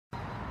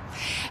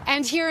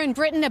And here in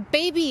Britain, a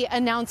baby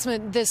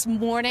announcement this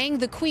morning.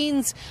 The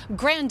Queen's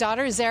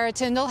granddaughter, Zara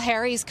Tindall,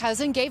 Harry's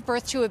cousin, gave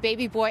birth to a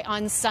baby boy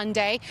on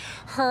Sunday.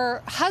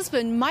 Her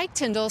husband, Mike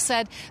Tindall,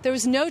 said there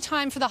was no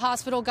time for the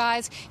hospital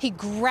guys. He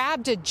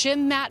grabbed a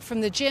gym mat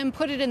from the gym,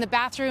 put it in the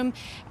bathroom,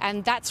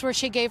 and that's where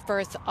she gave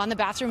birth, on the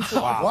bathroom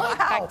floor. Wow.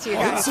 Back to you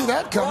guys. I didn't see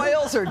that coming.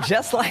 Royals are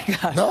just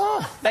like us. No.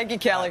 Thank you,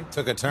 Kelly.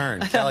 Took a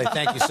turn. Kelly,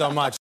 thank you so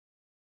much.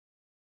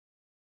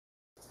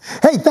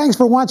 Hey, thanks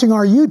for watching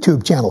our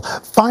YouTube channel.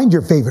 Find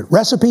your favorite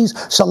recipes,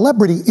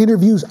 celebrity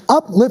interviews,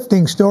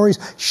 uplifting stories,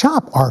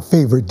 shop our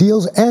favorite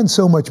deals, and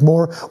so much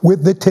more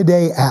with the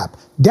Today app.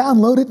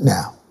 Download it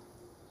now.